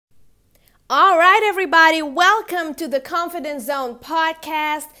All right, everybody, welcome to the Confidence Zone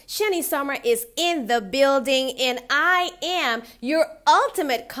podcast. Shani Summer is in the building, and I am your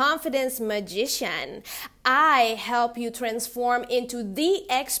ultimate confidence magician. I help you transform into the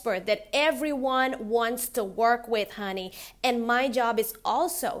expert that everyone wants to work with, honey. And my job is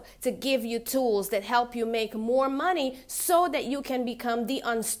also to give you tools that help you make more money so that you can become the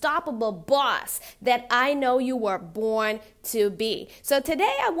unstoppable boss that I know you were born to be. So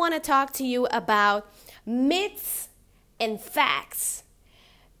today I want to talk to you about myths and facts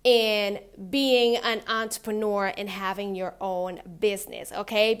in being an entrepreneur and having your own business,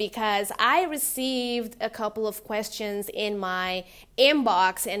 okay? Because I received a couple of questions in my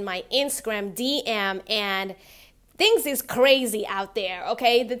inbox and my Instagram DM, and things is crazy out there,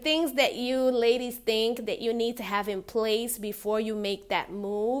 okay? The things that you ladies think that you need to have in place before you make that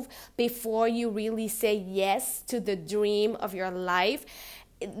move, before you really say yes to the dream of your life,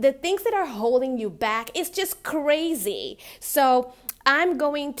 the things that are holding you back, it's just crazy. So I'm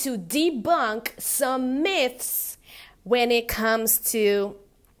going to debunk some myths when it comes to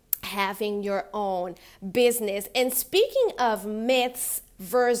having your own business. And speaking of myths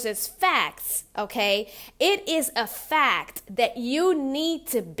versus facts, okay, it is a fact that you need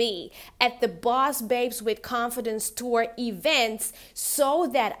to be at the Boss Babes with Confidence Tour events so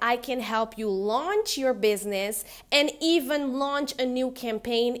that I can help you launch your business and even launch a new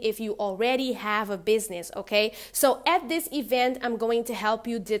campaign if you already have a business, okay? So at this event, I'm going to help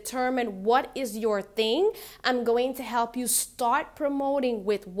you determine what is your thing. I'm going to help you start promoting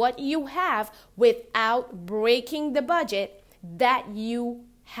with what you have without breaking the budget that you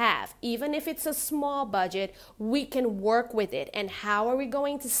have. Even if it's a small budget, we can work with it. And how are we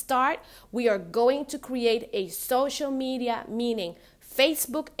going to start? We are going to create a social media, meaning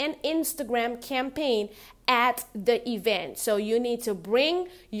Facebook and Instagram campaign at the event. So you need to bring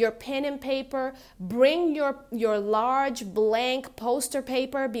your pen and paper, bring your large blank poster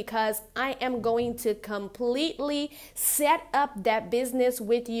paper, because I am going to completely set up that business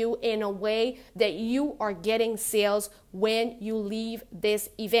with you in a way that you are getting sales when you leave this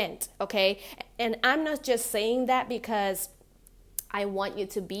event, okay? And I'm not just saying that because I want you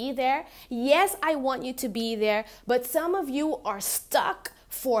to be there. Yes, I want you to be there, but some of you are stuck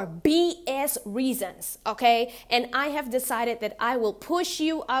for BS reasons, okay? And I have decided that I will push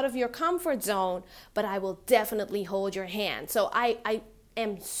you out of your comfort zone, but I will definitely hold your hand. So I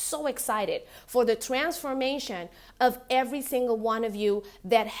am so excited for the transformation of every single one of you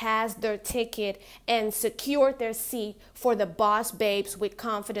that has their ticket and secured their seat for the Boss Babes with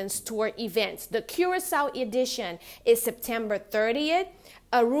Confidence Tour events. The Curacao edition is September 30th.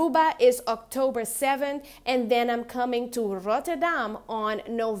 Aruba is October 7th, and then I'm coming to Rotterdam on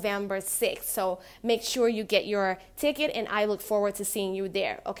November 6th. So make sure you get your ticket, and I look forward to seeing you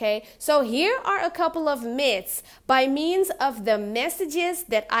there, okay? So here are a couple of myths by means of the messages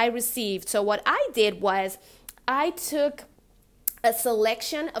that I received. So what I did was I took a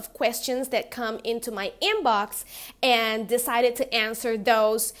selection of questions that come into my inbox and decided to answer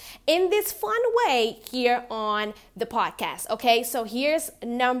those in this fun way here on the podcast. Okay, so here's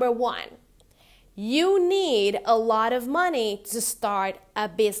number one. You need a lot of money to start a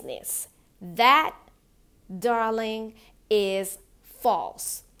business. That, darling, is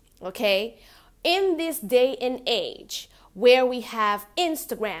false. Okay, in this day and age, where we have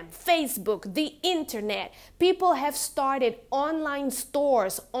Instagram, Facebook, the internet, people have started online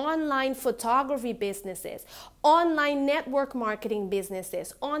stores, online photography businesses, online network marketing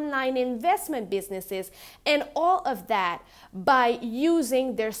businesses, online investment businesses, and all of that by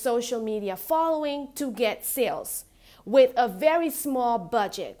using their social media following to get sales with a very small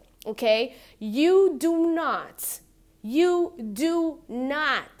budget, okay? You do not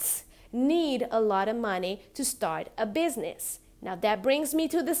need a lot of money to start a business. Now that brings me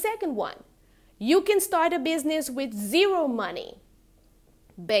to the second one. You can start a business with zero money.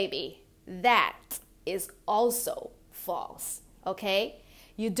 Baby, that is also false, okay?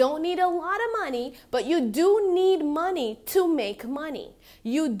 You don't need a lot of money, but you do need money to make money.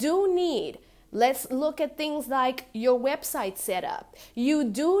 You do need, let's look at things like your website setup. You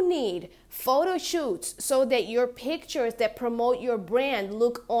do need photo shoots so that your pictures that promote your brand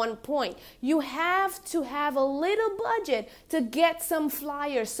look on point. You have to have a little budget to get some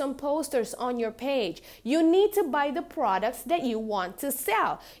flyers, some posters on your page. You need to buy the products that you want to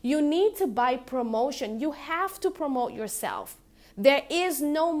sell. You need to buy promotion. You have to promote yourself. There is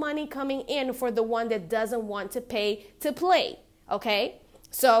no money coming in for the one that doesn't want to pay to play, okay?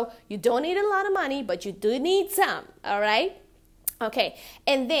 So you don't need a lot of money, but you do need some, all right? Okay,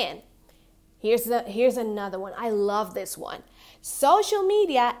 and then here's another one. I love this one. Social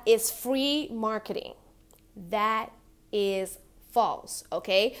media is free marketing. That is false,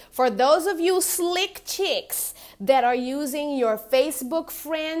 okay? For those of you slick chicks that are using your Facebook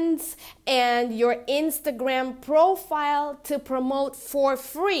friends and your Instagram profile to promote for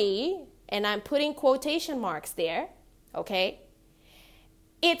free, and I'm putting quotation marks there, okay?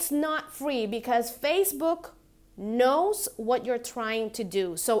 It's not free because Facebook knows what you're trying to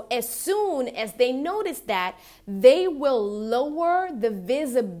do. So as soon as they notice that, they will lower the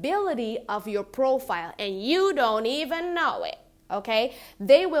visibility of your profile and you don't even know it. Okay,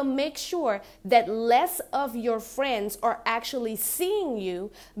 they will make sure that less of your friends are actually seeing you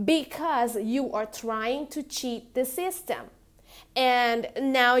because you are trying to cheat the system. And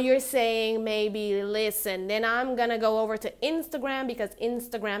now you're saying maybe, listen, then I'm going to go over to Instagram because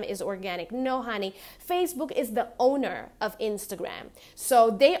Instagram is organic. No, honey, Facebook is the owner of Instagram.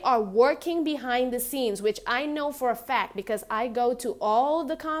 So they are working behind the scenes, which I know for a fact because I go to all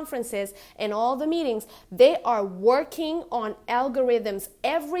the conferences and all the meetings. They are working on algorithms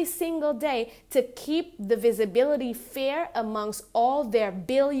every single day to keep the visibility fair amongst all their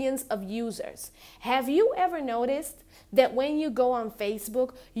billions of users. Have you ever noticed that when you go on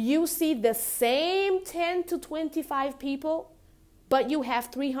Facebook, you see the same 10 to 25 people, but you have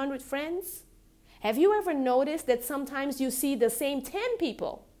 300 friends? Have you ever noticed that sometimes you see the same 10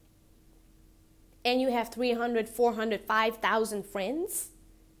 people and you have 300, 400, 5,000 friends?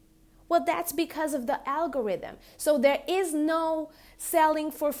 Well, that's because of the algorithm. So there is no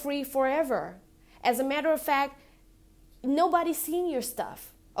selling for free forever. As a matter of fact, nobody's seeing your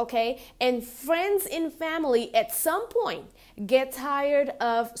stuff. Okay, and friends and family at some point get tired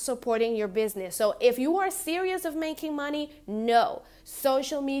of supporting your business. So if you are serious of making money, no,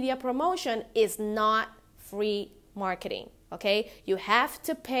 social media promotion is not free marketing. Okay, you have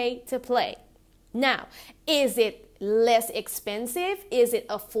to pay to play. Now, is it less expensive? Is it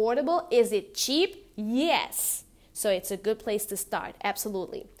affordable? Is it cheap? Yes. So it's a good place to start.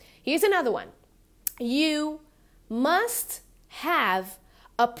 Absolutely. Here's another one. You must have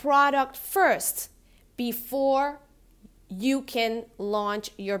a product first before you can launch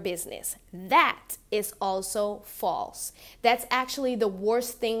your business. That is also false. That's actually the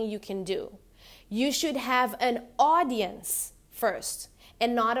worst thing you can do. You should have an audience first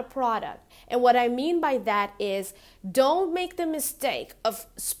and not a product. And what I mean by that is don't make the mistake of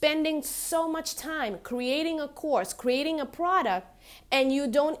spending so much time creating a course, creating a product, and you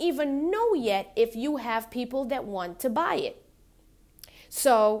don't even know yet if you have people that want to buy it.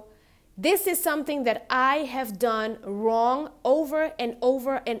 So this is something that I have done wrong over and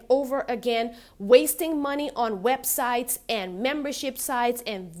over and over again, wasting money on websites and membership sites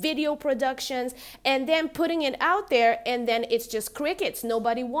and video productions and then putting it out there and then it's just crickets.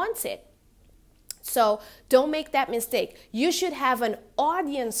 Nobody wants it. So don't make that mistake. You should have an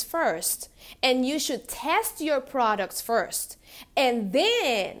audience first and you should test your products first and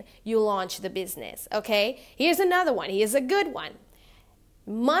then you launch the business. Okay, here's another one. Here's a good one.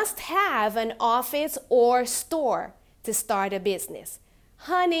 Must have an office or store to start a business.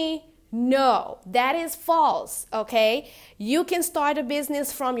 Honey, no, that is false, okay? You can start a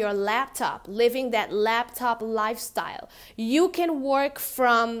business from your laptop, living that laptop lifestyle. You can work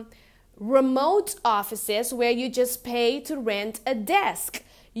from remote offices where you just pay to rent a desk.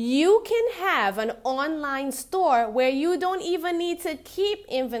 You can have an online store where you don't even need to keep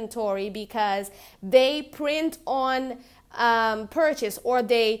inventory because they print on purchase or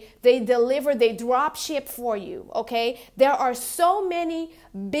they deliver, they drop ship for you. Okay, there are so many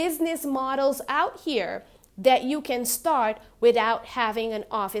business models out here that you can start without having an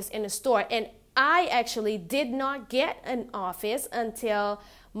office in a store. And I actually did not get an office until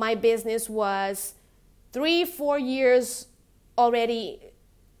my business was 3-4 years already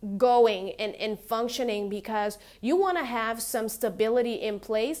going and functioning, because you want to have some stability in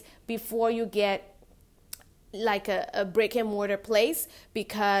place before you get like a brick and mortar place,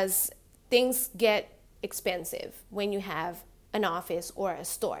 because things get expensive when you have an office or a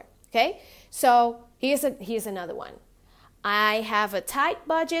store. Okay, so here's another one. I have a tight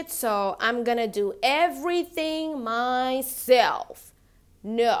budget, so I'm gonna do everything myself.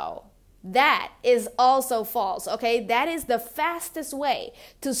 No, that is also false. Okay, that is the fastest way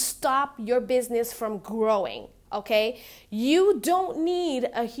to stop your business from growing. Okay, you don't need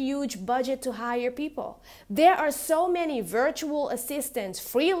a huge budget to hire people. There are so many virtual assistants,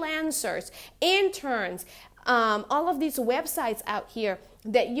 freelancers, interns, all of these websites out here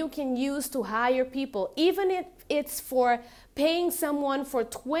that you can use to hire people, even if it's for paying someone for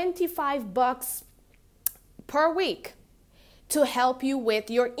 $25 per week to help you with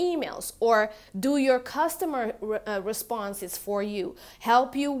your emails or do your customer responses for you,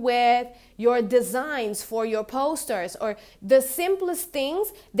 help you with your designs for your posters, or the simplest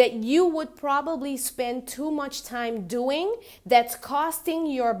things that you would probably spend too much time doing that's costing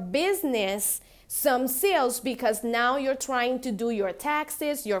your business some sales because now you're trying to do your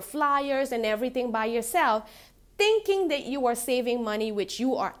taxes, your flyers, and everything by yourself, thinking that you are saving money, which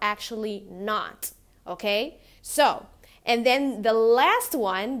you are actually not. Okay? So, and then the last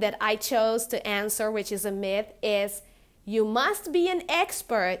one that I chose to answer, which is a myth, is you must be an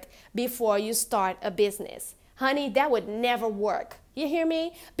expert before you start a business. Honey, that would never work. You hear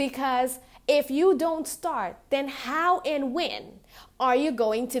me? Because if you don't start, then how and when are you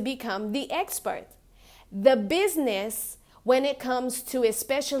going to become the expert? The business, when it comes to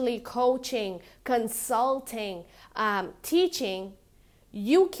especially coaching, consulting, teaching,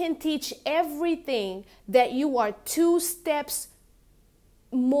 you can teach everything that you are 2 steps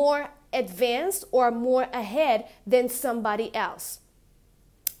more advanced or more ahead than somebody else.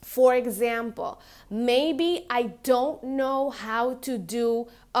 For example, maybe I don't know how to do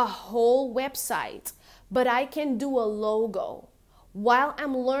a whole website, but I can do a logo. While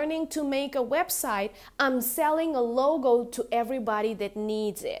I'm learning to make a website, I'm selling a logo to everybody that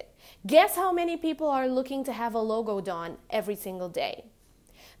needs it. Guess how many people are looking to have a logo done every single day?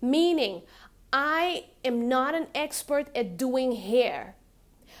 Meaning, I am not an expert at doing hair.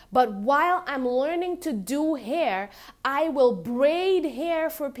 But while I'm learning to do hair, I will braid hair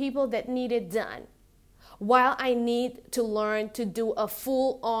for people that need it done. While I need to learn to do a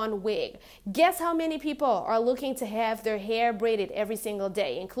full-on wig. Guess how many people are looking to have their hair braided every single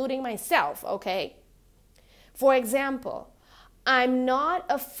day, including myself, okay? For example, I'm not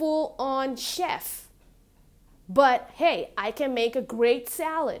a full-on chef, but hey, I can make a great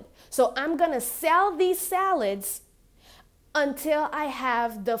salad. So I'm gonna sell these salads until I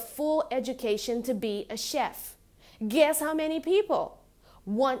have the full education to be a chef. Guess how many people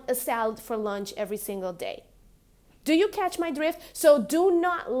want a salad for lunch every single day? Do you catch my drift? So do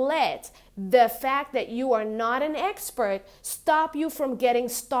not let the fact that you are not an expert stop you from getting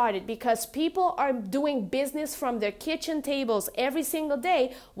started, because people are doing business from their kitchen tables every single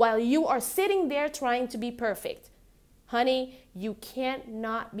day while you are sitting there trying to be perfect. Honey, you can't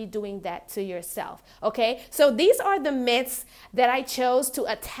not be doing that to yourself, okay? So these are the myths that I chose to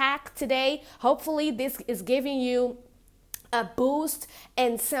attack today. Hopefully this is giving you a boost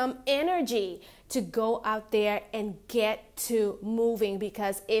and some energy to go out there and get to moving,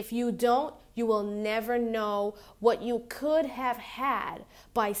 because if you don't, you will never know what you could have had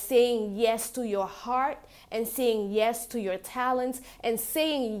by saying yes to your heart and saying yes to your talents and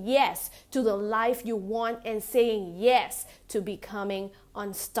saying yes to the life you want and saying yes to becoming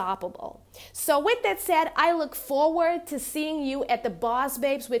unstoppable. So with that said, I look forward to seeing you at the Boss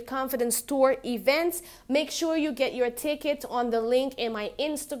Babes with Confidence Tour events. Make sure you get your tickets on the link in my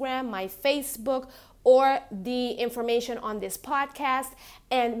Instagram, my Facebook, or the information on this podcast,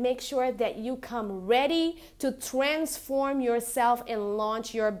 and make sure that you come ready to transform yourself and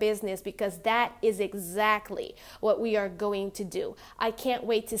launch your business, because that is exactly what we are going to do. I can't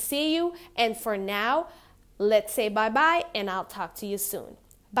wait to see you, and for now, let's say bye-bye, and I'll talk to you soon.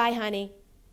 Bye, honey.